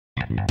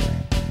Hi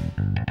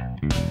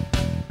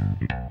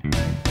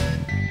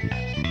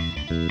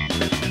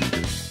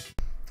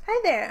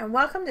there, and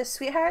welcome to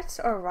Sweethearts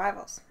or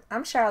Rivals.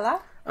 I'm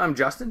Charlotte. I'm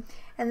Justin.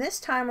 And this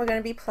time we're going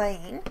to be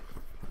playing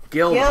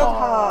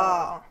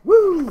Guildhall.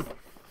 Woo!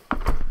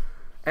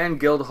 And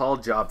Guildhall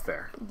Job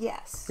Fair.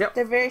 Yes. Yep.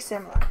 They're very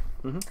similar.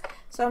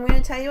 So I'm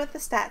going to tell you what the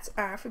stats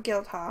are for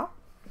Guildhall.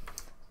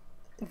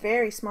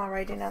 Very small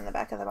writing on the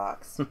back of the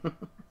box.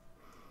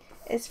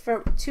 It's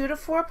for 2 to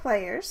 4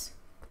 players.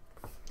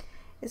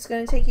 It's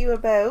going to take you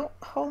about,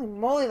 holy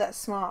moly, that's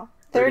small,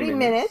 30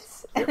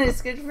 minutes. Yep. And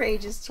it's good for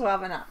ages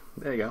 12 and up.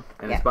 There you go.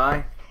 And it's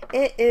by?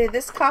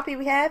 This copy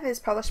we have is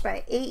published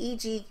by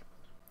AEG.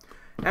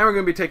 And we're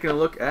going to be taking a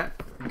look at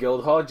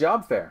Guildhall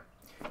Job Fair,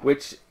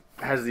 which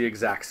has the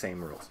exact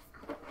same rules.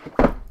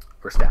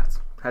 Or stats.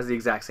 Has the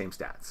exact same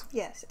stats.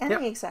 Yes, and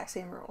the exact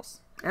same rules.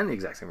 And the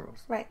exact same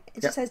rules. Right.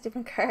 It just has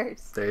different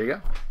cards. There you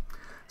go.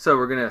 So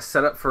we're going to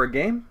set up for a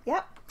game.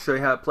 Yep. Show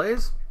you how it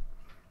plays.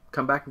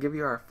 Come back and give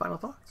you our final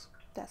thoughts.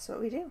 That's what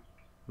we do.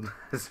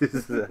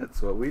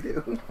 That's what we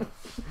do.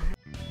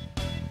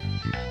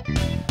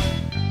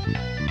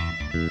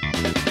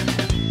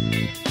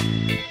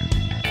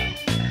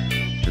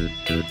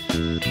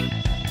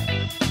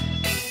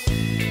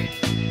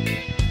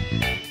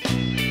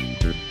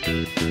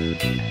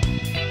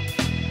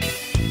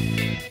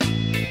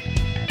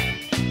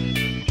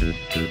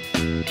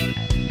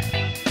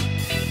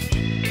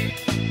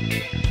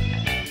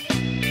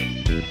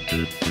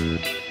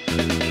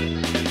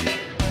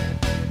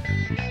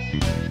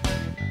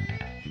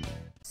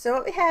 So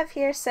what we have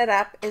here set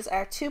up is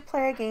our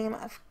 2-player game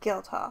of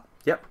Guildhall.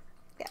 Yep.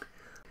 Yeah.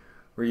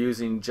 We're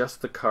using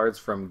just the cards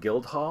from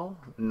Guildhall,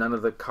 none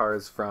of the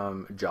cards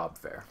from Job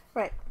Fair.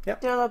 Right.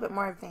 Yep. They're a little bit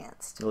more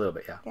advanced. A little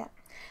bit, yeah. Yeah.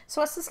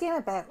 So what's this game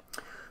about?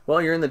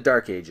 Well, you're in the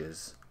Dark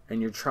Ages, and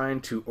you're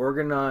trying to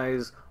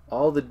organize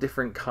all the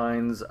different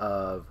kinds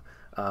of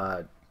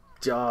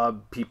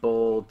job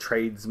people,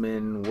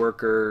 tradesmen,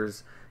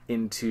 workers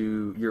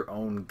into your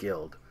own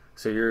guild.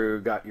 So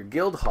you've got your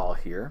Guildhall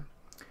here,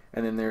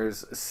 and then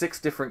there's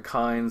 6 different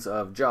kinds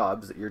of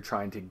jobs that you're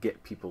trying to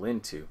get people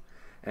into.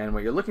 And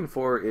what you're looking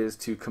for is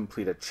to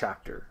complete a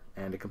chapter.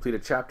 And to complete a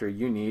chapter,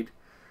 you need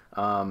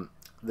the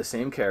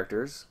same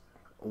characters,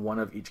 1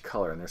 of each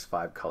color, and there's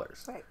 5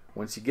 colors. Right.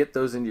 Once you get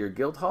those into your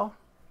Guildhall,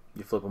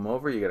 you flip them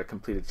over, you get a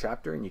completed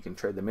chapter, and you can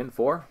trade them in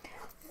for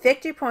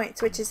victory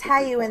points, which is how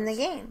you win the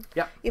game.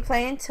 Yep. You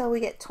play until we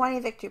get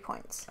 20 victory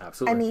points.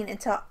 Absolutely. I mean,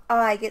 until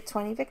I get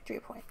 20 victory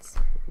points.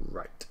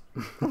 Right.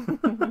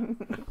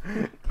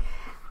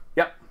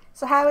 Yep.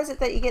 So how is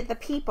it that you get the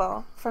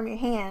people from your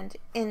hand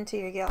into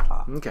your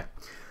Guildhall? Okay.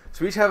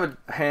 So we each have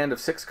a hand of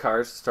 6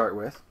 cards to start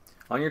with.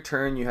 On your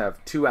turn, you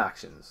have 2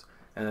 actions.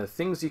 And the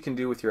things you can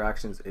do with your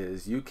actions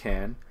is you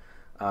can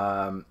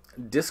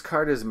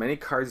discard as many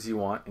cards as you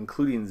want,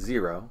 including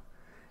 0,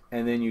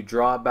 and then you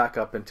draw back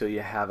up until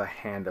you have a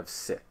hand of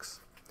 6.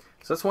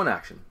 So that's one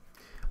action.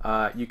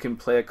 You can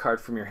play a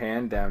card from your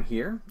hand down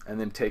here, and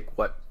then take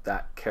what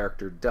that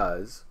character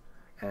does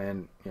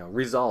and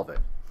resolve it.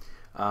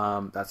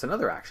 That's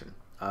another action.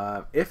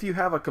 If you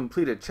have a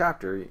completed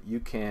chapter, you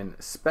can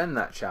spend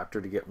that chapter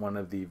to get 1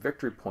 of the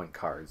victory point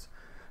cards,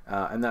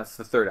 and that's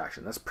the third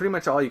action. That's pretty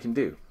much all you can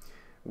do.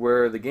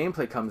 Where the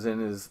gameplay comes in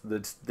is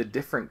the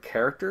different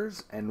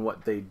characters and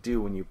what they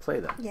do when you play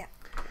them. Yeah.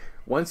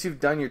 Once you've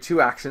done your 2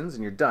 actions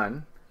and you're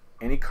done,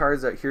 any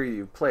cards out here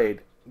you've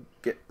played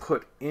get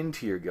put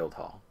into your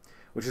Guildhall,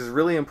 which is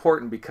really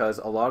important because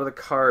a lot of the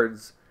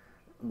cards,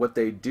 what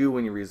they do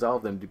when you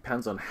resolve them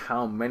depends on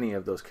how many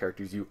of those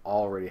characters you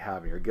already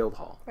have in your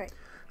Guildhall. Right.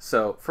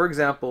 So, for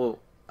example,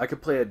 I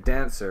could play a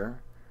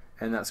dancer,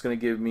 and that's going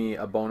to give me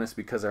a bonus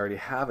because I already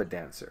have a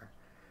dancer.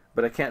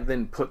 But I can't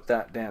then put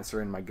that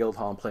dancer in my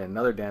Guildhall and play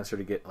another dancer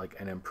to get like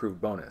an improved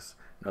bonus.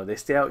 No, they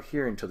stay out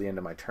here until the end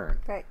of my turn.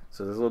 Right.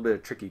 So there's a little bit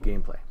of tricky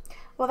gameplay.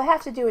 Well, they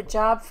have to do a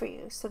job for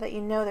you so that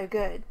you know they're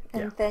good,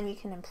 and then you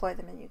can employ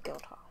them in your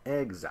Guildhall.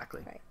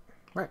 Exactly. Right.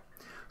 Right.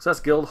 So that's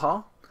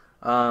Guildhall.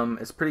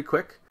 It's pretty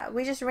quick.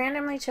 We just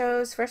randomly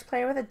chose first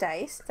player with a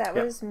dice. That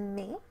was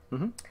me.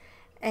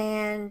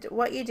 And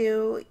what you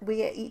do, we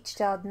get each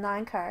dealt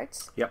 9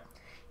 cards. Yep.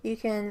 You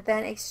can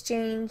then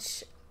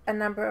exchange a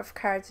number of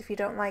cards if you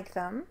don't like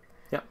them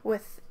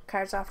with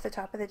cards off the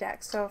top of the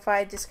deck. So if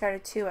I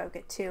discarded 2, I would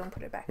get 2 and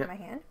put it back in my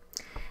hand.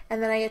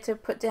 And then I get to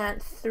put down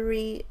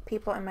 3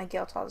 people in my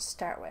Guildhall to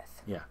start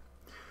with. Yeah.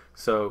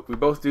 So we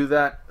both do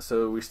that.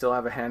 So we still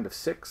have a hand of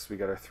 6. We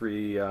got our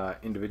 3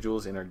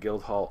 individuals in our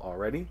Guildhall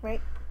already.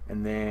 Right.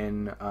 And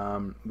then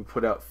we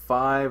put out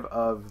 5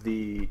 of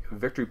the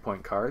victory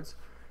point cards.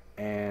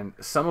 And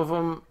some of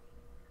them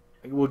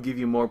will give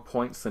you more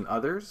points than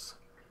others.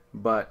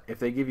 But if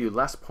they give you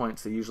less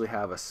points, they usually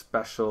have a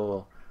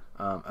special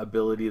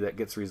ability that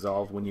gets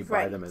resolved when you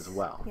buy them as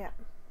well. Yeah.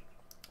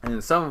 And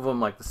then some of them,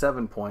 like the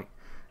 7 point,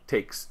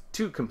 takes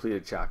 2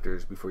 completed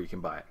chapters before you can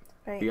buy it.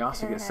 Right. But you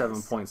also get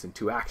 7 points and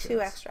 2 actions. 2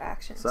 extra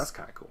actions. So that's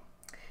kind of cool.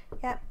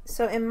 Yep.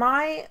 So in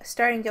my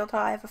starting Guildhall,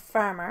 I have a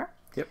farmer.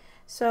 Yep.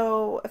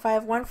 So if I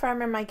have 1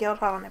 farmer in my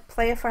Guildhall and I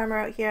play a farmer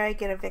out here, I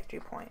get a victory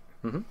point.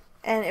 Mm-hmm.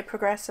 and it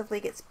progressively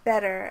gets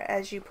better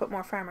as you put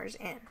more farmers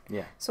in.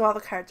 Yeah. So all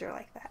the cards are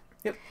like that.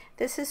 Yep.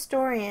 This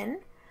historian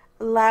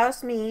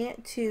allows me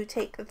to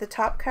take the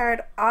top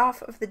card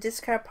off of the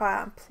discard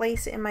pile and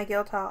place it in my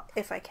Guildhall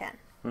if I can.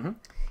 Mm-hmm.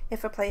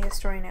 If I play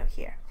historian out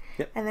here.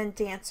 Yep. And then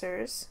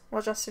dancers.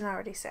 Well, Justin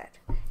already said.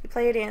 You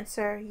play a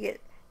dancer, you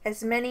get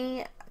as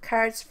many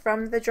cards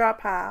from the draw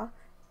pile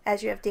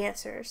as you have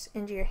dancers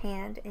into your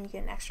hand, and you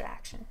get an extra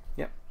action.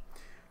 Yep.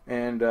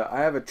 And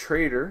I have a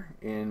trader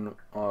in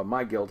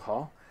my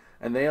Guildhall,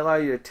 and they allow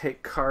you to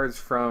take cards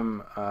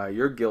from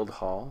your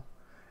Guildhall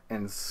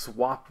and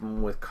swap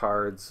them with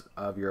cards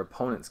of your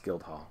opponent's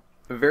Guildhall.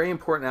 A very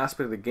important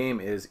aspect of the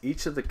game is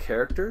each of the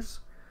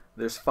characters,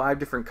 there's 5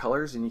 different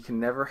colors, and you can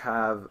never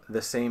have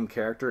the same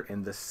character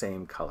in the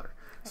same color.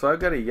 So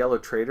I've got a yellow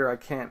trader. I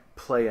can't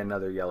play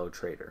another yellow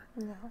trader.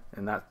 No.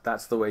 And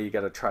that's the way you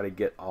got to try to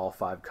get all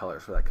 5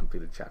 colors for that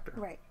completed chapter.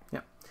 Right.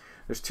 Yeah.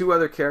 There's 2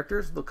 other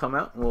characters. They'll come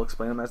out, and we'll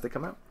explain them as they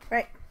come out.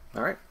 Right.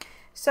 All right.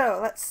 So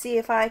let's see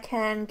if I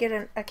can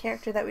get a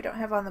character that we don't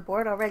have on the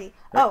board already.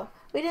 Right. Oh,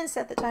 we didn't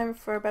set the timer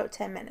for about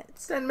 10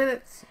 minutes. 10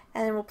 minutes.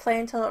 And then we'll play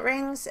until it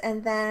rings,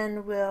 and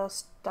then we'll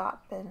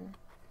stop and...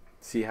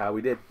 See how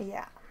we did.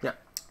 Yeah. Yeah.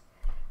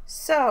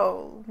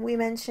 So, we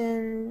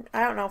mentioned...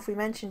 I don't know if we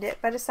mentioned it,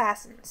 but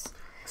assassins.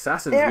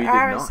 Assassins, There we did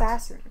are not.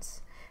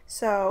 assassins.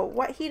 So,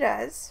 what he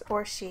does,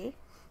 or she,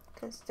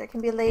 because there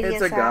can be lady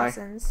It's a guy.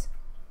 assassins.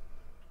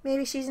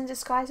 Maybe she's in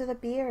disguise with a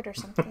beard or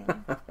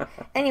something.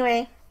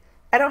 Anyway,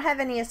 I don't have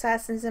any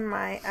assassins in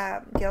my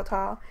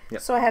Guildhall,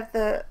 Yep. so I have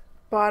the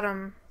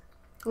bottom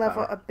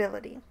level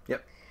ability.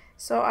 Yep.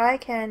 So I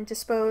can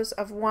dispose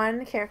of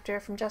one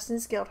character from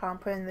Justin's Guildhall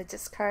and put in the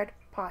discard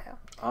pile,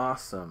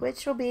 Awesome.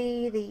 which will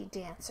be the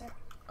dancer.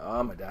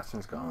 Oh, my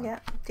dancer's gone.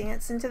 Yep,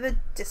 dance into the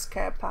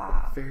discard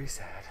pile. Very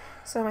sad.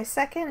 So my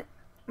second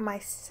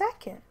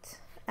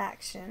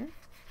action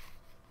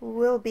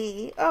will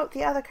be, oh,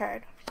 the other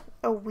card,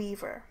 a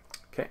weaver.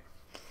 Okay.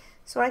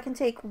 So I can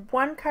take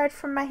one card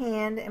from my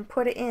hand and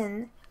put it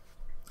in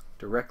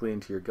Directly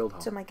into your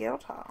Guildhall. to my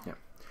Guildhall. Yep.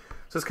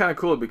 So it's kind of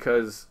cool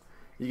because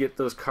you get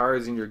those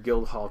cards in your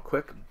Guildhall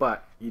quick,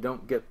 but you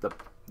don't get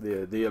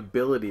the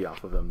ability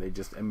off of them. They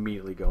just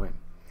immediately go in.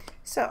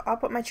 So I'll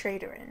put my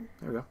trader in.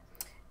 There we go.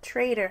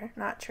 Trader,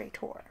 not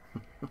traitor.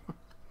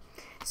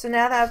 So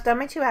now that I've done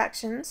my 2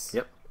 actions,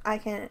 Yep. I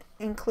can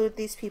include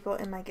these people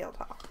in my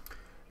Guildhall.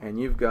 And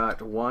you've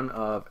got one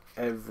of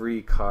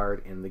every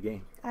card in the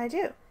game. I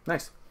do.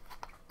 Nice.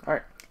 All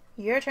right.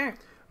 Your turn.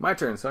 My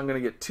turn. So I'm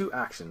going to get 2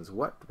 actions.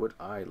 What would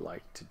I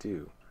like to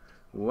do?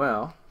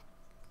 Well,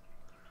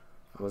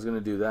 I was going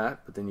to do that,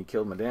 but then you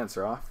killed my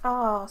dancer off.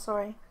 Oh,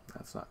 sorry.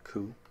 That's not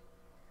cool.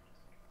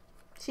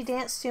 She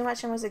danced too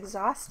much and was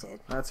exhausted.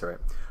 That's all right.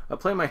 I'll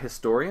play my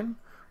historian,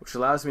 which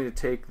allows me to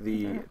take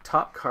the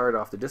top card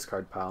off the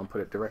discard pile and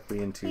put it directly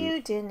into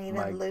You didn't even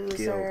my lose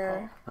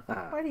her.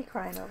 Guildhall. What are you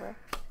crying over?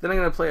 Then I'm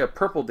going to play a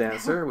purple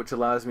dancer, which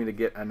allows me to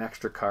get an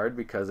extra card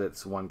because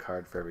it's 1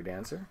 card for every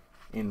dancer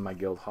in my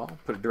Guildhall.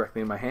 Put it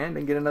directly in my hand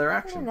and get another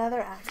action. Another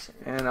action.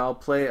 And I'll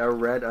play a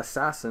red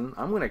assassin.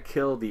 I'm going to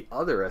kill the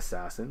other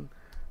assassin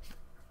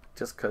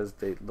just because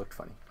they looked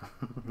funny.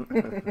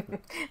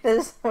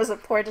 This was a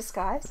poor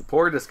disguise.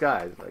 Poor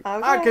disguise. Like,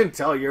 Okay. I can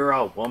tell you're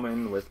a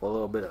woman with a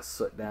little bit of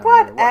soot down here.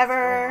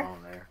 Whatever. What's going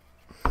on there?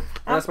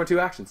 And that's my 2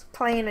 actions.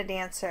 Playing a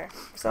dancer.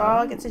 So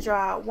I'll get to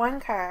draw 1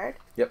 card.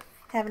 Yep.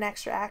 Have an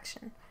extra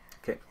action.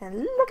 Okay. And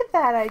look at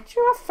that. I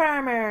drew a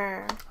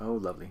farmer. Oh,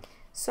 lovely.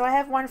 So I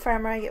have 1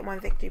 farmer. I get 1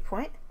 victory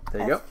point.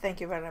 There you go.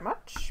 Thank you very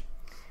much.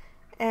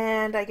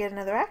 And I get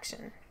another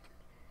action.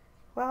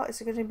 Well,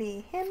 is it going to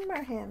be him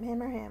or him?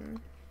 Him or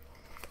him?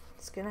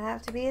 It's going to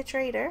have to be a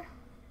trader.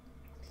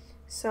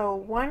 So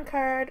 1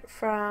 card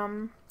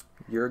from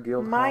Your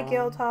Guildhall. my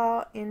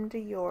Guildhall into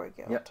your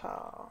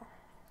Guildhall.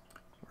 Yep.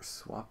 We're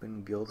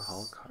swapping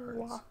Guildhall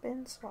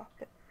cards. Swap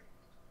it.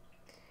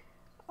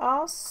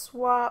 I'll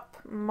swap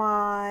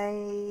my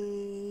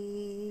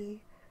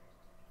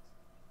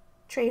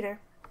trader.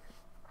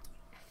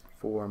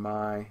 For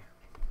my...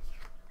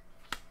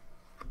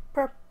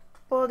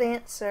 Purple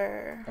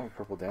dancer. Oh,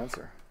 purple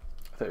dancer.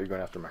 I thought you were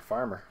going after my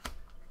farmer.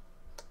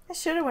 I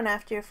should have went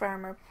after your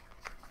farmer.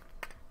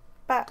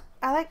 But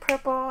I like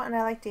purple and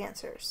I like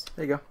dancers.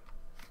 There you go.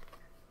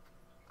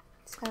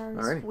 Sounds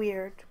Alrighty.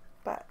 weird,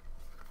 but...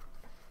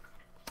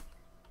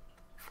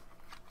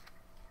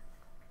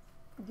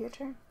 Your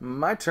turn.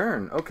 My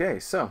turn. Okay,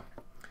 so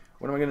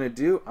what am I going to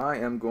do? I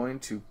am going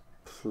to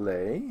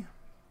play...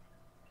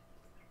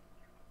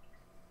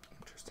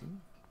 Interesting.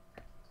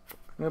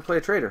 I'm going to play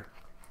a trader.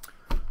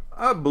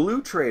 A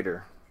blue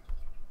trader.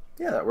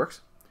 Yeah, that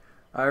works.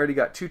 I already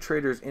got 2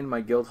 traders in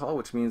my Guildhall,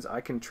 which means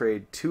I can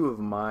trade 2 of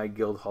my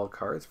Guildhall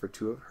cards for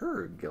 2 of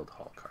her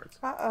Guildhall cards.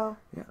 Uh-oh.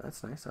 Yeah,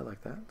 that's nice. I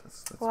like that.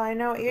 That's Well, I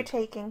know what you're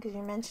perfect. taking because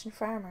you mentioned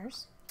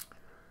farmers.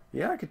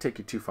 Yeah, I could take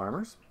you 2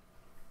 farmers.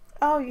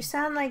 Oh, you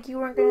sound like you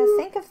weren't going to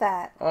think of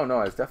that. Oh, no,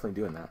 I was definitely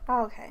doing that.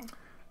 Oh, okay.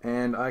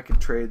 And I could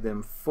trade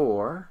them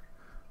for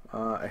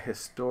a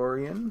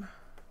historian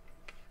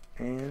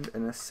and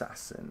an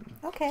assassin.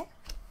 Okay.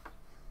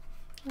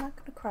 I'm not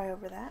going to cry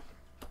over that.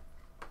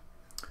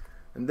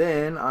 And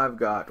then I've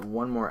got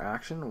one more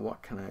action.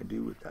 What can I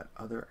do with that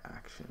other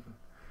action?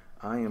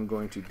 I am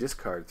going to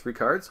discard 3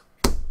 cards.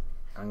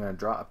 I'm going to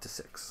draw up to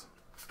 6.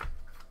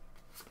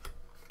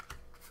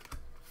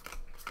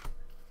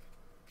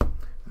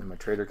 Then my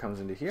trader comes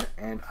into here,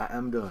 and I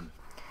am done.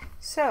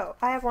 So,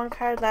 I have 1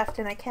 card left,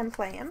 and I can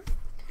play him.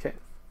 Okay.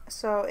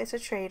 So, it's a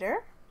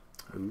trader.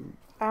 Ooh.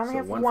 I only So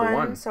have 1 one, for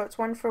 1. so it's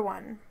 1 for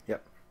 1.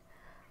 Yep.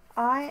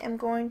 I am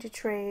going to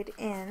trade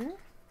in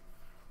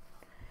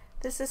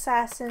this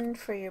assassin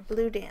for your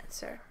blue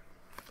dancer.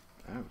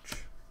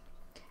 Ouch.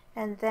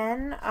 And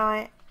then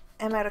I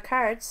am out of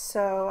cards,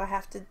 so I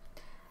have to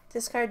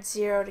discard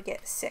 0 to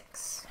get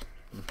 6.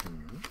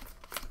 Mm-hmm.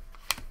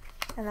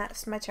 And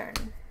that's my turn.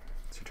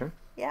 It's your turn?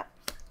 Yep,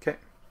 Okay.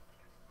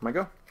 My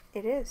go?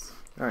 it is.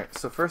 Alright,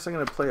 so first I'm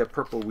going to play a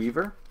purple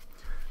weaver.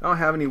 I don't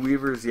have any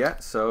weavers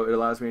yet, so it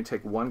allows me to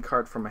take 1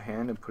 card from my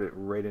hand and put it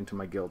right into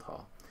my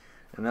Guildhall.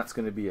 And that's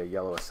going to be a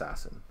yellow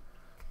assassin.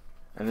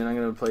 And then I'm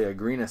going to play a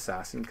green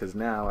assassin, because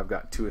now I've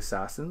got 2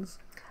 assassins.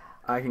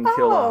 I can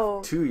kill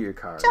off 2 of your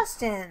cards.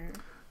 Justin!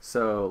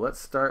 So let's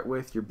start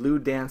with your blue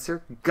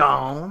dancer.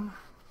 Gone!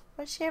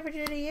 What'd she ever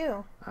do to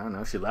you? I don't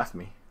know, she left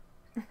me.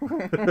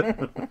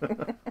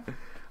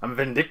 I'm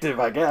vindictive,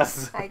 I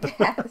guess. I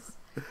guess.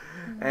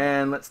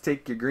 And let's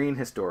take your green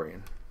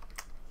historian.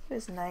 It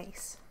was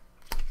nice.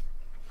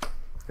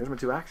 Here's my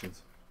 2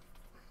 actions.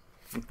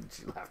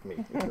 She left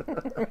me.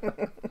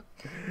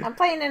 I'm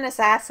playing an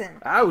assassin.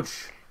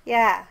 Ouch!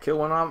 Yeah. Kill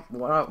one off.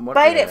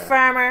 Bite it,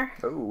 farmer.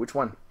 Oh, which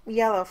one?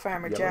 Yellow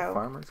farmer Yellow Joe.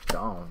 farmer's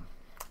gone.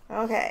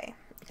 Okay.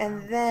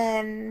 And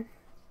then...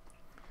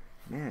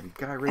 Man,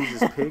 the guy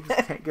raises pigs,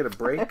 can't get a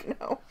break.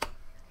 No.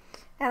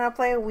 And I'll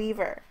play a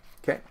weaver.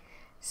 Okay.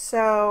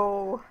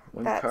 So,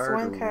 that's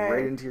card 1 card.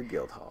 right into your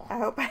Guildhall. I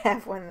hope I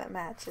have one that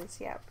matches.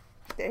 Yep.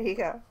 There you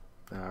go.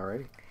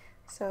 Alrighty.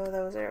 So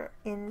those are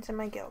into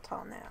my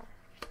Guildhall now.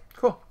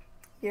 Cool.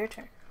 Your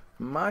turn.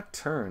 My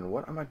turn.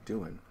 What am I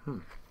doing?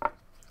 I'm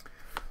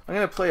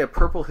going to play a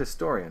purple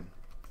historian.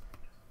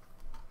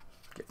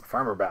 Get the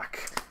farmer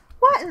back.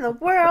 What in the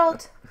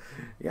world?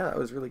 Yeah, that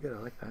was really good. I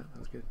like that. That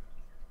was good.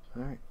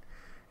 Alright.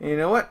 And you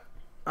know what?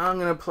 I'm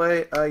going to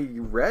play a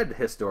red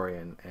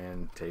historian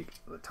and take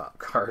the top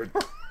card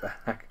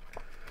back.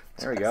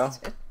 There we go.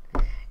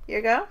 Here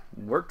you go.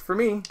 Worked for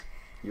me.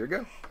 Here you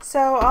go.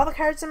 So all the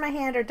cards in my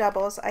hand are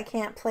doubles. I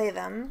can't play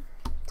them.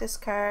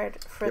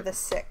 Discard for the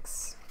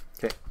 6.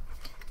 Okay.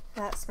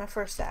 That's my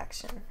first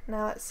action.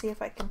 Now let's see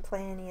if I can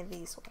play any of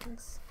these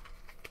ones.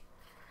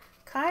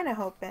 Kind of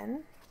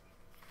hoping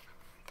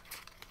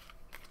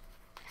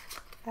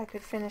I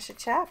could finish a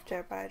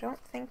chapter, but I don't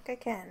think I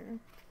can.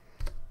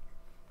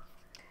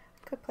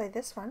 Could play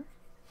this one.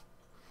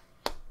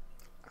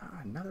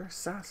 Another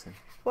assassin.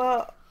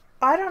 Well,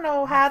 I don't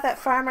know how that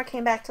farmer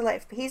came back to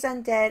life, but he's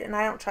undead and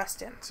I don't trust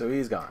him. So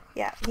he's gone.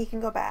 Yeah, he can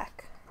go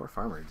back. Poor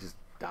farmer. Just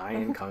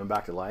dying, coming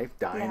back to life,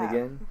 dying Yeah.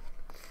 again.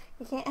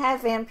 You can't have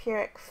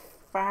vampiric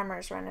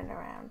farmers running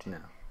around. No.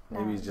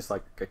 Maybe he's just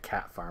like a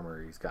cat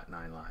farmer. He's got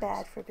 9 lives.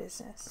 Bad for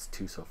business. That's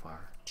 2 so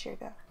far. Here you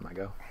go. My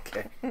go?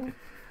 Okay.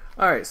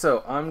 Alright,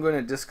 so I'm going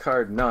to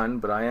discard none,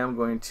 but I am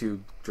going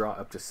to draw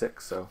up to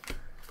 6. So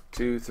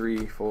 2,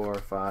 3, 4,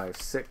 5,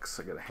 6.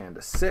 I got a hand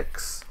of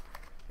 6.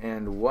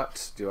 And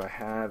what do I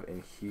have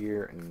in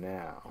here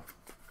now?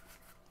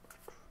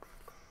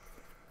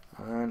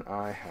 And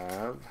I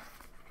have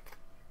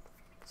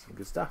some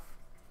good stuff.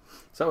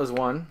 So that was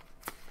 1.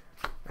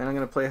 And I'm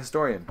going to play a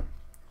historian.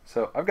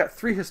 So I've got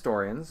 3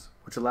 historians,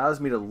 which allows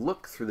me to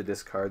look through the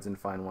discards and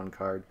find 1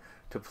 card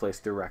to place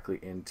directly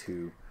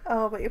into...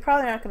 Oh, but you're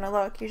probably not going to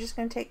look. You're just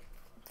going to take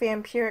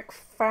vampiric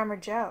farmer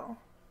Joe.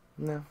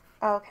 No.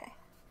 Oh, okay.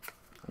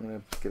 I'm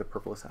going to get a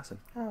purple assassin.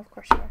 Oh, of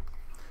course you are.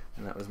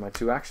 And that was my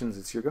 2 actions.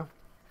 It's your go.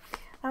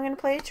 I'm going to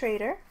play a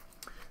trader.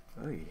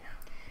 Oy.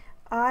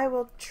 I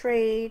will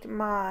trade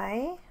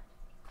my...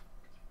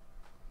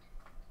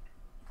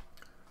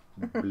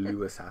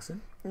 Blue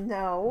assassin?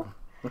 No.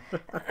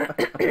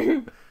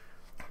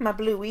 My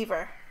blue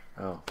weaver.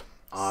 Oh,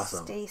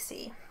 awesome.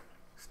 Stacy.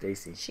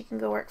 Stacy. She can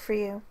go work for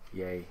you.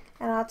 Yay.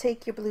 And I'll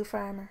take your blue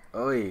farmer.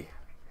 Oy.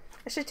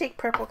 I should take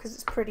purple because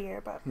it's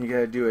prettier, but... You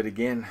gotta do it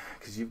again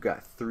because you've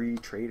got 3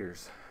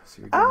 traders.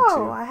 So you're getting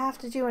Oh, 2. I have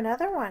to do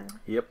another one.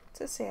 Yep.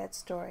 It's a sad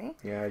story.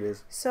 Yeah, it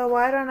is. So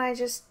why don't I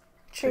just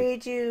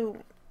trade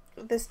you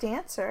this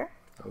dancer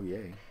Oh,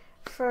 yay.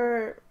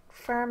 for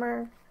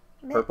Farmer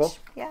Mitch? Purple?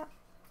 Yeah,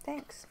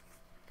 thanks.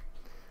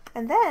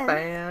 And then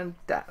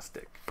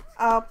Fantastic.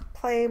 I'll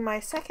play my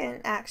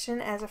second action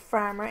as a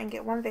farmer and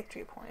get 1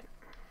 victory point.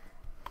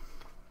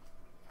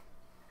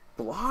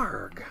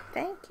 Blarg.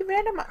 Thank you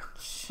very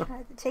much. I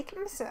had to take it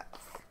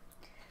myself.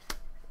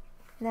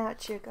 Now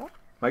it's your go.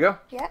 My go?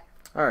 Yeah.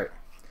 Alright.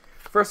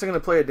 First I'm going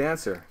to play a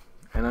dancer.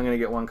 And I'm going to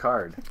get 1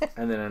 card.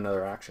 And then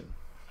another action.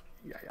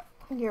 Yeah.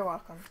 You're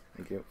welcome.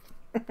 Thank you.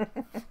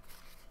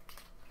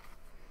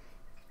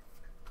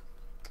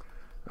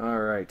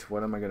 Alright.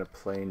 What am I going to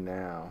play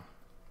now?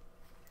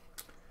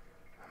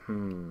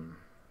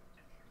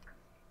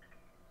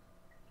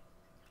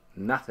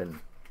 Nothing.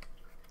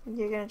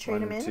 You're going to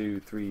trade them in? 1, 2,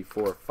 3,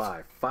 4,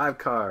 5. 5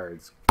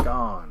 cards.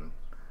 Gone.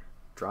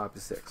 Drop to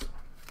 6. 1, 2,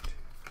 3,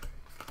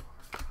 4,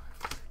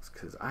 5, 6.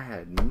 Because I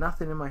had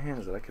nothing in my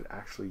hands that I could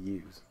actually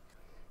use.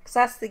 Because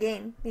that's the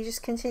game. You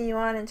just continue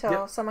on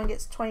until someone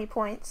gets 20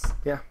 points.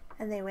 Yeah.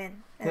 And they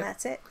win. And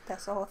that's it.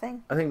 That's the whole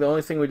thing. I think the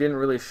only thing we didn't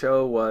really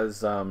show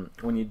was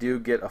when you do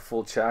get a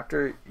full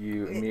chapter,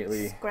 you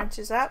immediately... It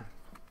scrunches up.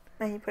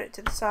 And you put it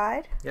to the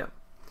side. Yep.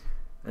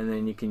 And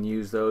then you can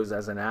use those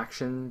as an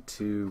action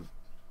to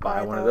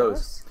buy one of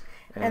those.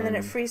 And then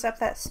it frees up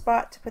that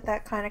spot to put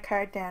that kind of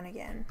card down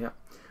again. Yep.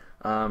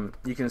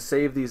 You can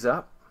save these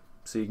up.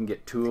 So you can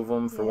get 2 of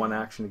them for one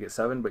action to get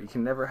 7, but you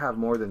can never have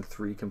more than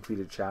 3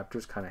 completed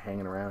chapters kind of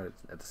hanging around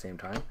at the same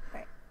time.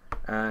 Right.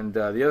 And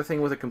the other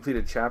thing with a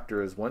completed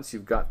chapter is once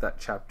you've got that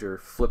chapter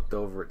flipped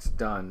over, it's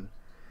done.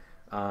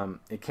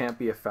 It can't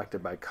be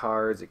affected by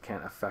cards. It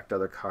can't affect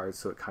other cards,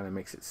 so it kind of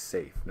makes it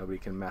safe. Nobody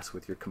can mess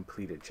with your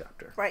completed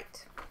chapter.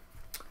 Right.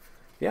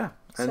 Yeah,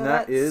 and so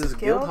that is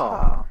Guildhall.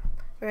 Guildhall.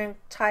 We're going to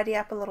tidy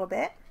up a little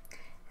bit,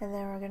 and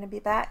then we're going to be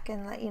back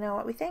and let you know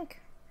what we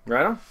think.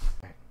 Right on.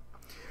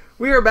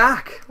 We are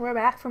back. We're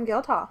back from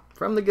Guildhall.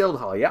 From the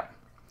Guildhall, yep.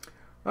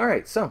 All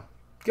right, so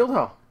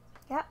Guildhall.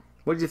 Yep.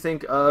 What did you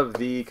think of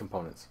the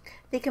components?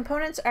 The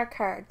components are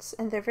cards,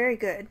 and they're very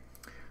good.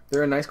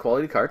 They're a nice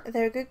quality card.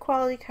 They're a good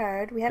quality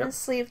card. We haven't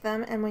sleeved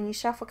them, and when you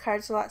shuffle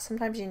cards a lot,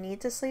 sometimes you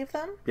need to sleeve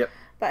them. Yep.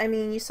 But I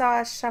mean, you saw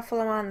us shuffle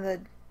them on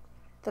the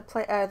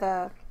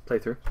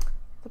playthrough.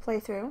 The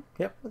playthrough.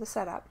 Yep. With the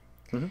setup.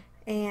 Mm-hmm.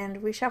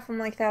 And we shuffle them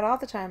like that all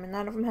the time, and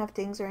none of them have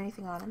dings or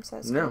anything on them, so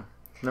it's good.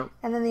 No.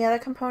 And then the other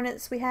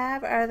components we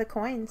have are the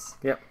coins.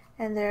 Yep.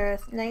 And they're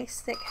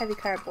nice, thick, heavy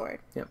cardboard.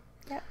 Yep.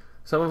 Yep.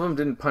 Some of them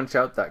didn't punch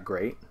out that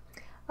great.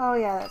 Oh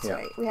yeah, that's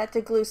right. We had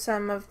to glue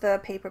some of the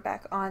paper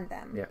back on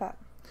them. Yeah.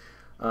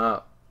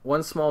 But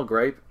one small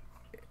gripe,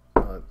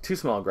 2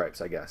 small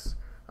gripes, I guess.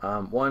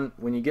 One,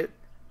 when you get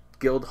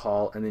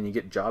Guildhall and then you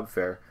get Job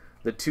Faire,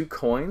 the 2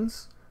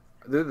 coins,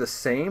 they're the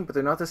same, but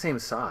they're not the same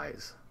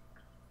size.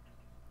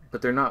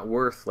 But they're not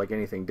worth like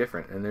anything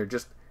different, and they're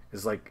just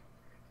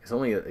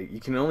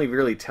you can only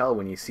really tell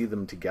when you see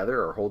them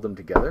together or hold them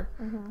together.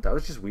 That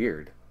was just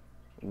weird.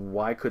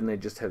 Why couldn't they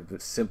just have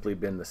simply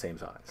been the same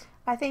size?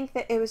 I think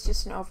that it was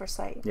just an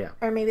oversight. Yeah.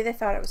 Or maybe they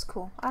thought it was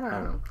cool. I don't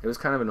know. It was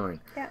kind of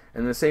annoying. Yeah.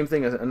 And the same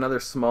thing, another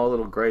small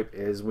little gripe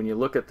is when you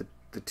look at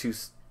the 2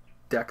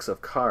 decks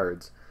of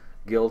cards,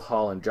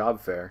 Guildhall and Job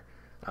Faire,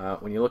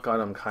 when you look on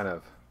them kind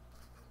of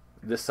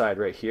this side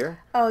right here.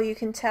 Oh, you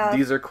can tell.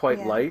 These are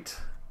quite light.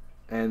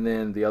 And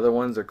then the other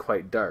ones are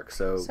quite dark.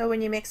 So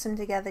when you mix them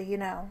together, you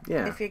know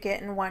if you're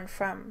getting one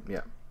from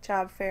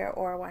Job Faire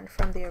or one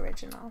from the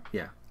original.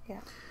 Yeah. Yeah.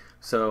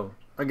 So,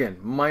 again,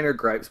 minor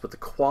gripes, but the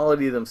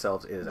quality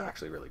themselves is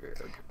actually really great.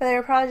 But they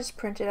were probably just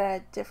printed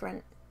at a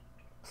different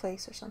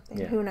place or something.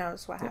 Yeah. Who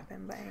knows what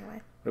happened, but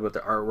anyway. What about the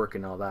artwork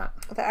and all that?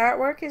 The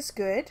artwork is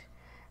good.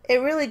 It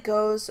really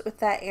goes with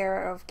that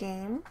era of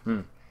game.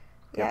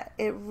 Yeah,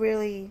 it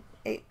really...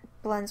 It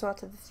blends well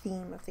to the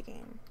theme of the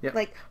game. Yep.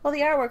 The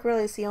artwork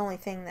really is the only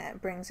thing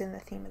that brings in the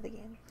theme of the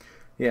game.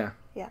 Yeah.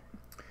 Yeah.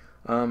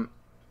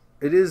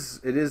 It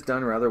is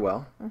done rather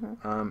well.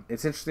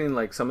 It's interesting,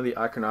 like some of the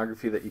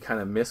iconography that you kind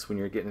of miss when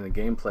you're getting into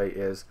gameplay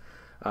is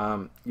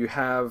you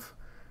have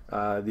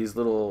these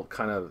little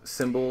kind of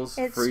symbols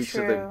for each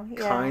of the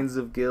kinds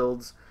of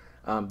guilds.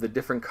 The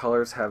different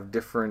colors have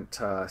different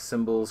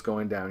symbols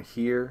going down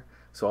here.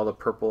 So all the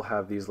purple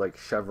have these like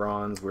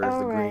chevrons, whereas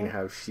the green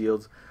have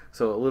shields.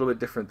 So a little bit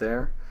different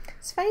there.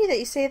 It's funny that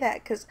you say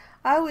that because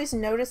I always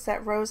noticed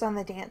that rose on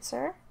the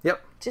dancer.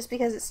 Yep. Just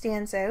because it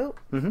stands out.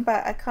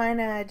 But I kind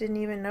of didn't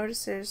even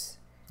notice there's...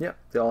 Yep.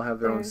 They all have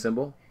their own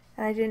symbol.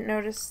 And I didn't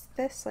notice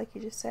this, like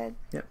you just said.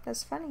 Yep.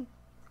 That's funny.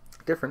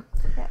 Different.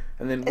 Yeah.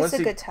 And then it's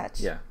a good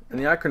touch. Yeah. And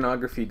the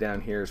iconography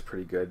down here is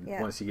pretty good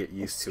once you get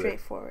used it's to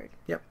straightforward. it.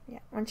 Yep. Yeah.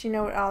 Once you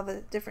know what all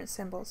the different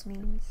symbols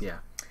means. Yeah.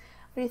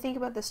 What do you think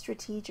about the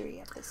strategy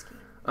of this game?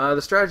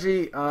 The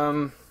strategy,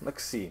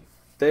 let's see.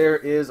 There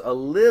is a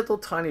little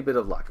tiny bit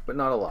of luck, but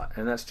not a lot.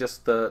 And that's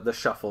just the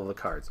shuffle of the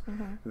cards.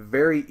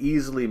 Very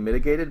easily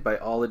mitigated by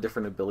all the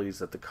different abilities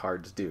that the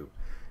cards do.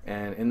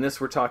 And in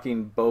this, we're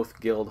talking both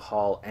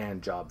Guildhall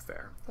and Job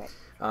Faire. Right.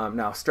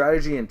 Now,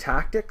 strategy and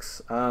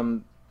tactics.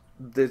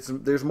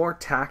 There's more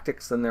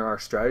tactics than there are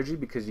strategy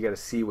because you got to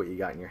see what you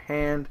got in your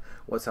hand,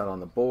 what's out on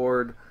the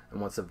board,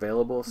 and what's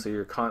available. So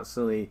you're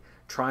constantly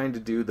trying to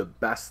do the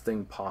best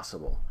thing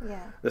possible.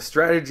 Yeah. The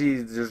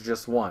strategy, there's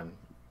just one.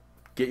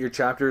 Get your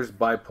chapters,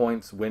 buy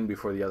points, win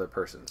before the other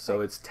person.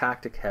 So it's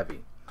tactic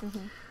heavy.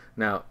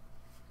 Now,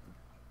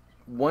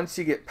 once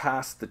you get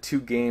past the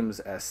 2 games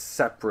as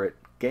separate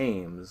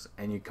games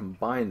and you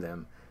combine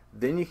them,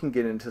 then you can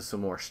get into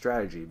some more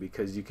strategy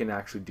because you can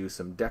actually do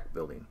some deck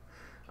building.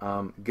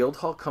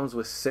 Guildhall comes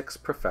with 6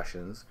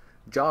 professions.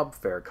 Job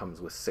Faire comes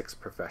with 6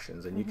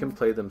 professions, and you can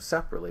play them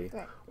separately,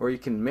 or you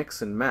can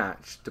mix and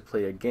match to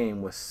play a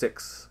game with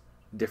 6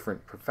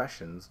 different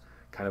professions,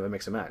 kind of a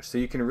mix and match. So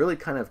you can really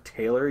kind of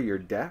tailor your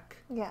deck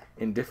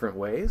in different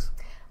ways.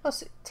 Well,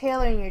 so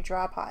tailoring your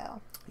draw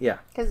pile. Yeah.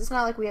 Because it's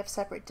not like we have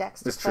separate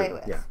decks to It's play true.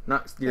 with. Yeah.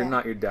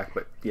 Not your deck,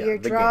 but yeah. Your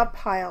the draw game.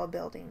 pile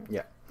building.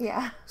 Yeah.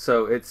 Yeah.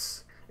 So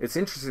it's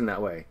interesting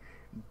that way.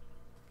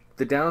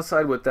 The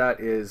downside with that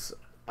is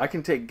I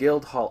can take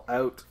Guildhall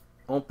out,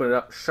 open it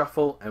up,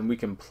 shuffle, and we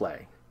can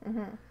play.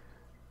 Mm-hmm.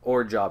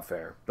 Or Job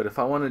Fair. But if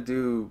I want to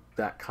do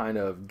that kind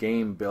of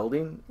game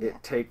building,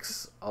 it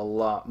takes a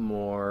lot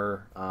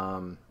more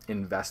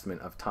investment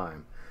of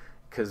time.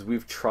 Because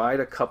we've tried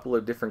a couple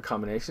of different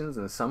combinations,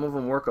 and some of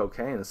them work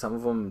okay, and some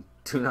of them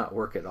do not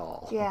work at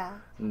all. Yeah.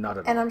 Not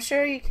at all. And I'm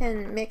sure you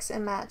can mix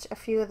and match a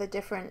few of the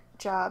different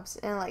jobs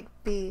and like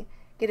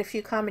get a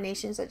few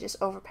combinations that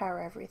just overpower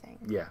everything.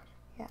 Yeah.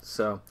 Yeah.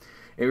 So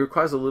it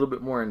requires a little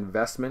bit more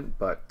investment,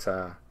 but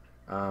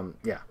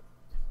yeah.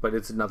 But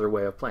it's another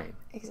way of playing.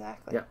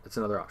 Exactly. Yeah, it's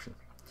another option.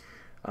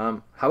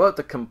 How about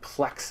the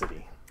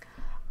complexity?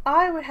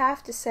 I would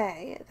have to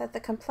say that the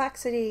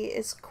complexity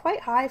is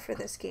quite high for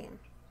this game.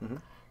 Mm-hmm.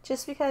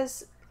 Just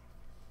because,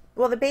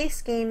 well, the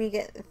base game you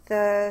get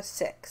the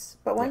 6,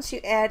 but once you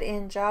add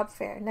in Job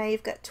Fair, now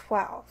you've got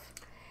 12.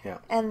 Yeah.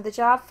 And the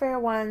Job Fair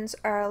ones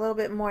are a little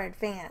bit more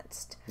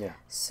advanced. Yeah.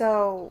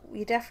 So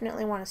you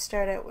definitely want to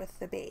start out with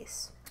the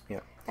base. Yeah.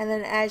 And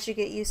then as you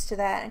get used to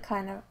that and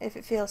kind of, if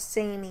it feels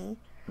samey,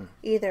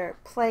 either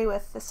play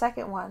with the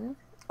second one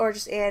or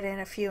just add in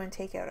a few and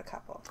take out a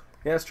couple.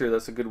 Yeah, that's true.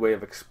 That's a good way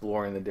of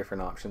exploring the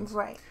different options.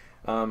 Right.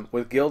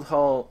 With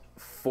Guildhall,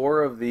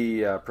 4 of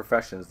the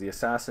professions, the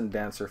assassin,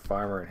 dancer,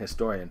 farmer, and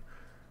historian,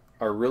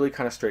 are really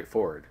kind of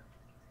straightforward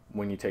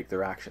when you take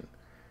their action.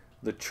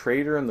 The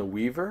trader and the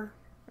weaver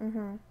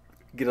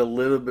get a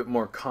little bit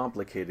more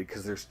complicated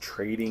because there's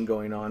trading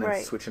going on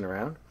and switching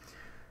around.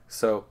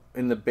 So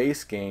in the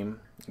base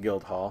game,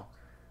 Guildhall,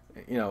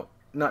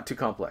 not too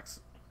complex.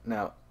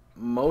 Now,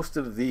 most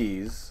of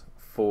these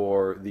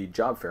for the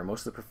job fair,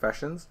 most of the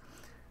professions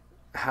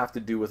have to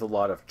do with a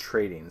lot of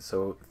trading.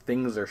 So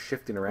things are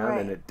shifting around,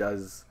 and it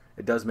does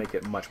make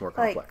it much more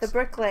complex. Like the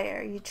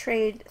bricklayer, you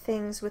trade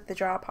things with the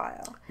draw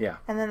pile. Yeah.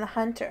 And then the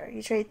hunter,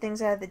 you trade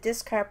things out of the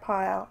discard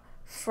pile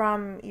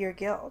from your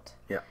guild.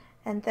 Yeah.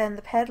 And then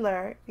the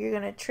peddler, you're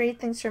going to trade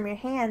things from your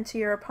hand to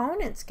your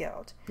opponent's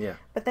guild. Yeah.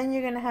 But then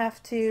you're going to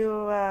have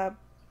to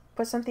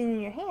put something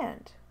in your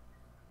hand.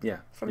 Yeah.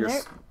 From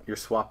you're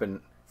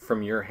swapping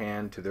from your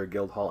hand to their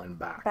guild hall and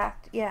back.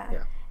 Back, yeah.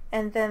 Yeah.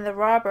 And then the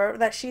robber,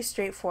 she's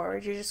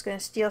straightforward. You're just going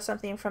to steal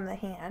something from the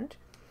hand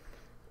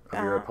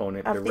of your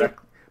opponent,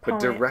 but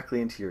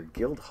directly into your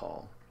guild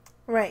hall.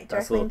 Right,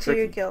 directly into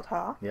your guild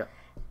hall. Yep.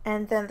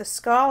 And then the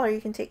scholar,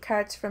 you can take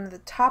cards from the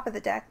top of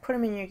the deck, put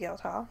them in your guild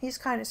hall. He's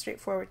kind of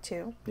straightforward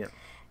too. Yep.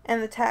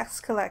 And the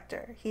tax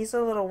collector, he's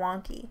a little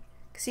wonky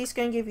because he's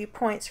going to give you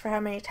points for how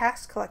many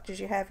tax collectors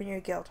you have in your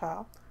guild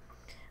hall.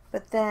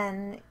 But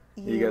then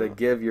you got to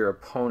give your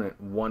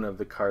opponent one of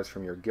the cards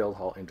from your guild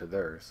hall into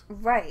theirs.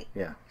 Right.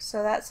 Yeah.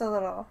 So that's a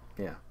little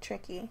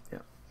tricky. Yeah.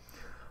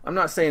 I'm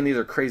not saying these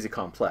are crazy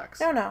complex.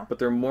 No. But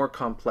they're more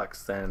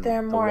complex than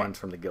the ones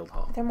from the guild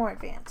hall. They're more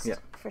advanced. Yeah.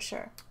 For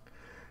sure.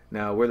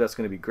 Now, where that's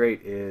going to be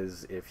great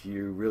is if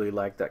you really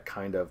like that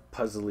kind of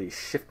puzzly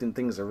shifting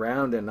things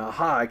around and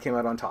aha, I came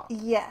out on top.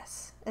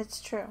 Yes,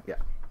 it's true. Yeah,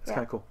 it's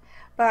kind of cool.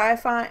 But I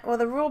find,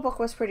 the rule book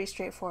was pretty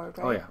straightforward,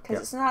 right? Oh yeah. Because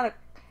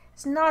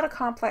it's not a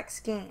complex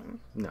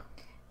game. No.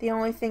 The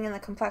only thing in the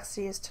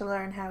complexity is to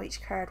learn how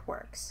each card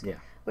works. Yeah.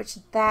 Which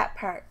that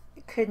part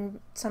could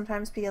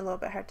sometimes be a little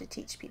bit hard to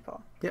teach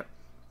people. Yep.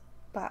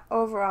 But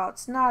overall,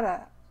 it's not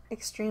a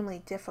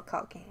extremely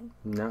difficult game.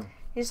 No.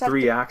 You just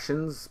 3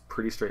 actions,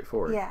 pretty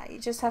straightforward. Yeah, you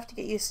just have to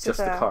get used to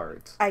the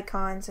cards,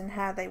 icons, and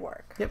how they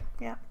work. Yep.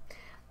 Yeah.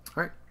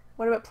 All right.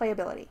 What about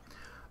playability?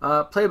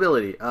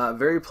 Playability,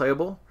 very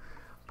playable.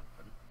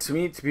 To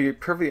me, to be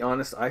perfectly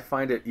honest, I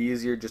find it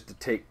easier just to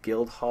take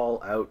Guildhall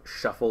out,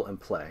 shuffle, and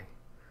play.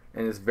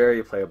 And it's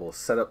very playable.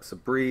 Setup's a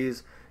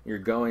breeze. You're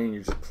going,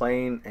 you're just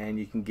playing, and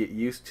you can get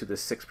used to the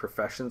 6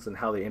 professions and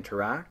how they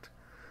interact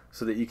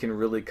so that you can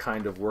really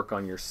kind of work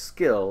on your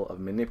skill of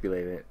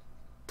manipulating it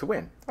to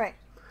win. Right.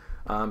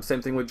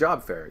 Same thing with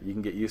Job Fair. You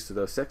can get used to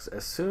those 6.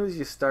 As soon as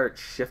you start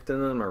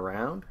shifting them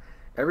around,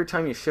 every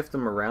time you shift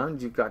them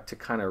around, you've got to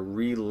kind of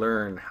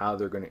relearn how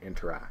they're going to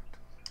interact.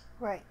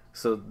 Right.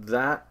 So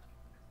that,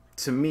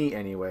 to me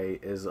anyway,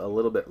 is a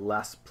little bit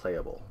less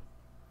playable.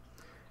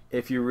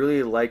 If you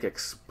really like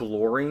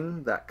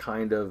exploring that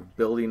kind of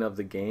building of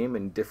the game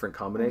in different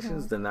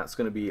combinations, then that's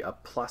going to be a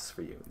plus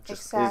for you.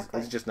 It's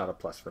just not a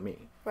plus for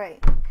me.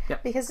 Right. Yeah.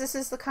 Because this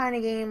is the kind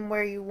of game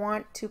where you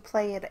want to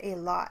play it a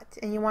lot,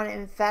 and you want to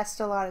invest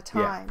a lot of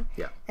time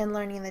in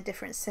learning the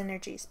different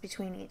synergies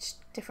between each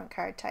different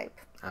card type.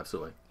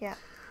 Absolutely. Yeah.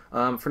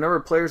 For number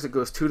of players, it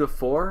goes 2 to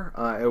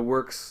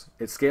 4.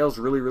 It scales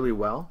really, really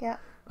well. Yeah.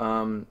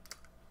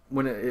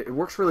 When it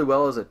works really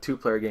well as a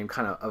 2-player game,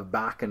 kind of a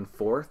back and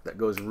forth that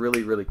goes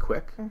really, really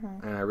quick,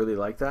 and I really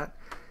like that.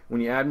 When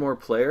you add more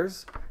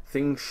players,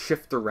 things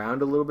shift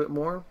around a little bit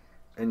more,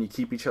 and you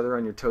keep each other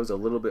on your toes a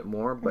little bit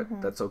more, but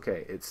that's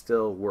okay. It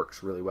still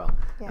works really well.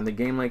 Yeah. And the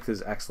game length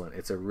is excellent.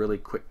 It's a really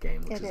quick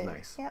game, which is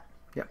nice. Yep.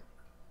 Yep.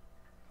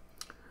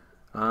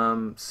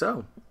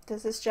 So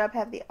does this job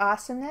have the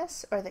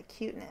awesomeness or the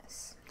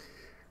cuteness?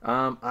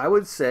 I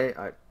would say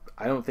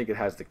I don't think it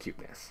has the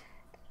cuteness.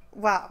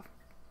 Well,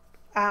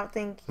 I don't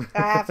think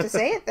I have to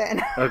say it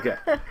then. Okay.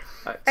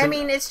 I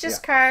mean, it's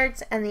just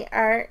cards, and the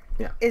art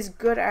Yeah. is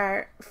good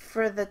art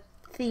for the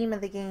theme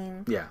of the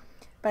game. Yeah.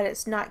 But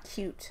it's not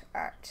cute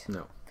art.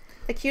 No.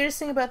 The cutest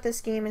thing about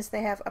this game is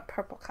they have a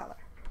purple color.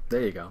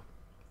 There you go.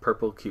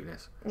 Purple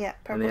cuteness. Yeah,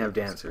 purple. And they have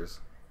cuteness. dancers.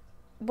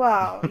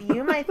 Well,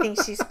 you might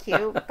think she's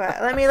cute,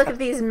 but let me look at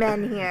these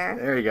men here.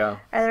 There you go.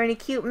 Are there any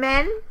cute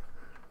men?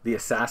 The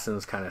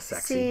assassin's kind of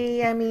sexy.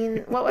 See, I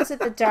mean, what was it,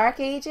 the Dark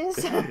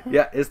Ages?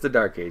 Yeah, it's the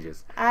Dark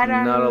Ages.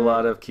 Not a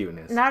lot of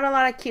cuteness. Not a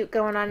lot of cute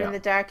going on Yeah. in the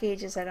Dark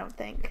Ages, I don't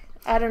think.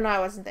 I don't know, I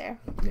wasn't there.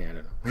 Yeah,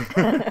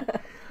 I don't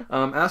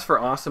know. As for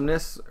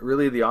awesomeness,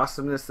 really the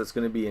awesomeness that's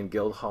going to be in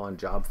Guildhall and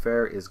Job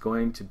Fair is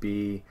going to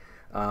be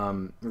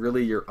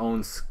really your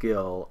own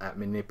skill at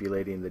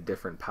manipulating the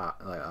different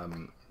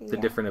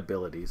different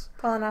abilities.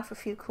 Pulling off a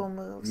few cool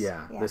moves.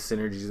 Yeah, the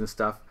synergies and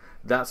stuff.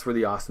 That's where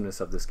the awesomeness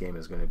of this game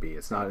is going to be.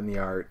 It's not in the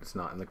art. It's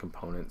not in the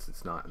components.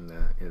 It's not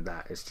in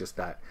that. It's just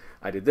that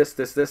I did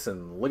this,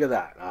 and look at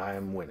that.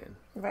 I'm winning.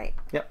 Right.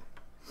 Yep.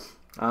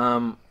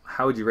 How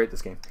would you rate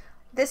this game?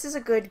 This is a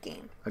good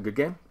game. A good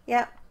game?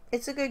 Yeah,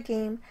 it's a good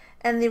game.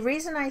 And the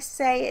reason I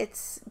say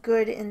it's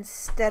good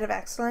instead of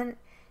excellent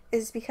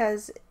is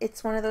because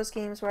it's one of those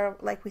games where,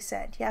 like we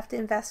said, you have to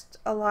invest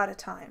a lot of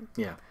time.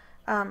 Yeah.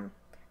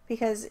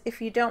 Because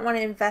if you don't want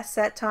to invest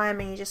that time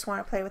and you just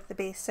want to play with the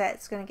base set,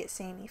 it's going to get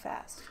samey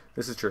fast.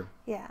 This is true.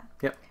 Yeah.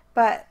 Yep.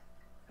 But,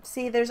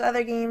 see, there's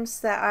other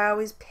games that I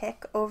always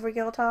pick over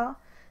Guildhall,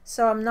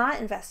 so I'm not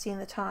investing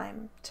the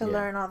time to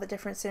learn all the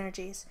different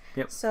synergies.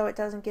 Yep. So it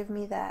doesn't give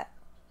me that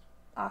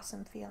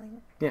awesome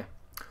feeling. Yeah.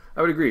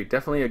 I would agree.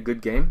 Definitely a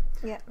good game.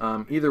 Yeah.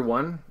 Either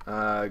one.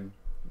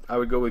 I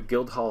would go with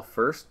Guildhall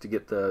first to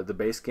get the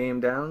base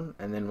game down,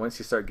 and then once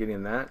you start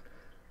getting that,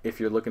 if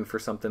you're looking for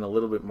something a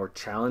little bit more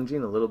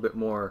challenging, a little bit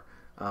more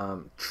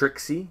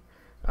tricksy,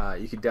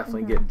 you could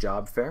definitely get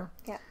Job Fair.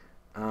 Yeah.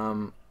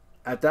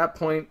 At that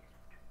point,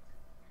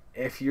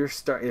 if you're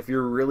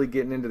really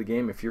getting into the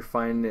game, if you're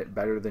finding it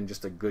better than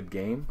just a good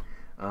game,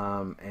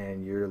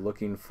 and you're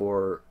looking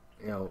for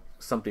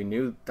something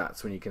new,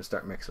 that's when you can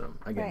start mixing them.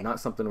 Again, not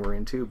something we're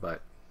into,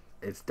 but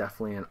it's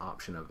definitely an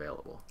option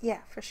available. Yeah,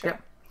 for sure.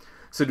 Yep.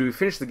 So do we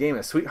finish the game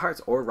as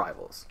Sweethearts or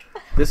Rivals?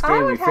 This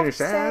game we finished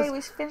as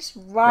we finished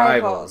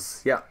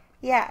Rivals. Yeah.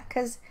 Yeah,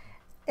 because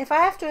if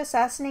I have to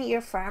assassinate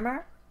your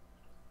farmer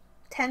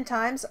 10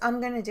 times, I'm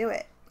going to do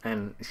it.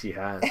 And she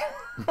has.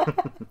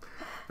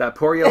 That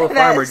poor yellow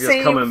farmer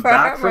just coming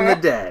back from the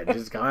dead.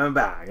 Just coming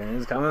back, and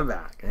he's coming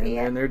back, and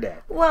then they're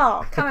dead.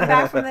 Well, coming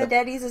back from the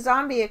dead, he's a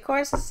zombie. Of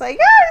course, it's like,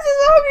 oh, he's a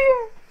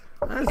zombie.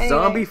 Anyway.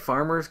 Zombie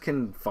farmers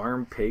can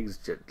farm pigs,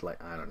 just like,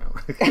 I don't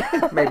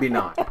know. Maybe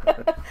not.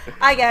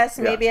 I guess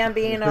maybe I'm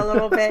being a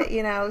little bit,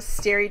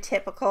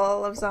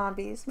 stereotypical of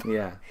zombies.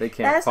 Yeah, they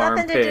can't that has farm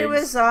nothing pigs. To do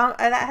with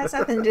that has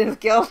nothing to do with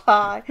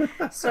Guildhall.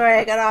 Sorry,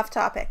 I got off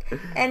topic.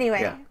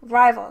 Anyway,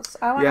 Rivals.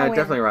 I want to win.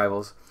 Definitely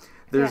Rivals.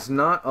 There's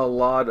not a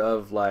lot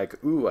of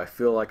like, ooh, I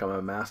feel like I'm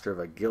a master of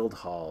a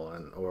Guildhall,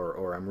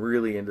 or I'm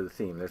really into the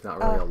theme. There's not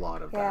really a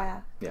lot of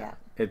that. Yeah.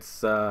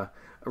 It's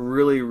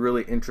really,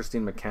 really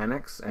interesting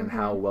mechanics and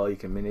how well you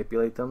can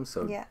manipulate them.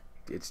 So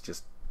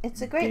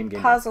it's a great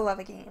puzzle of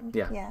a game.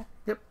 Yeah.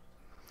 Yep.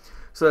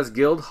 So that's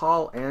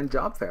Guildhall and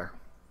Job Fair.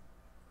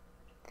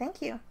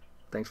 Thank you.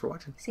 Thanks for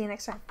watching. See you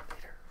next time.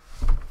 Later.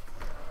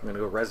 I'm gonna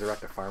go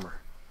resurrect a farmer.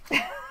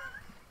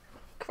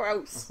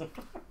 Gross.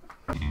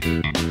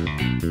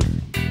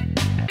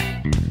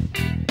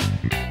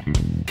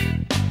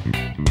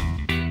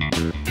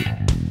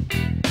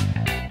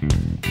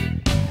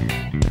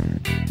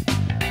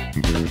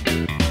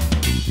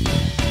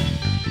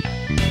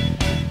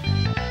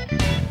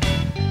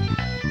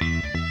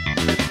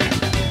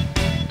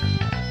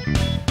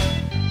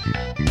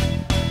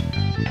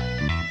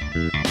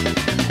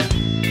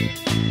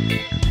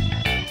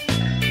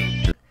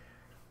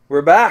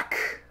 We're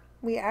back.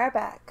 We are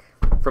back.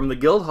 From the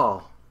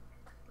Guildhall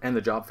and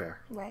the Job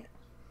Fair. Right.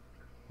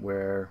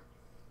 Where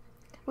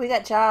we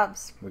got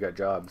jobs. We got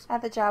jobs.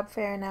 At the Job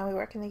Fair, and now we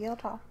work in the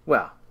Guildhall.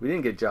 Well, we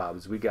didn't get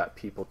jobs. We got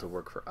people to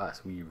work for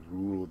us. We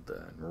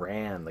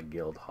ran the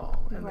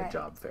Guildhall and the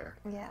Job Fair.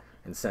 Yeah.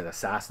 And sent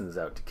assassins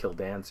out to kill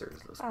dancers.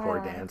 Those poor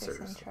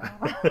dancers.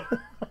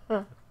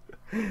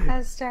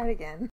 Let's start again.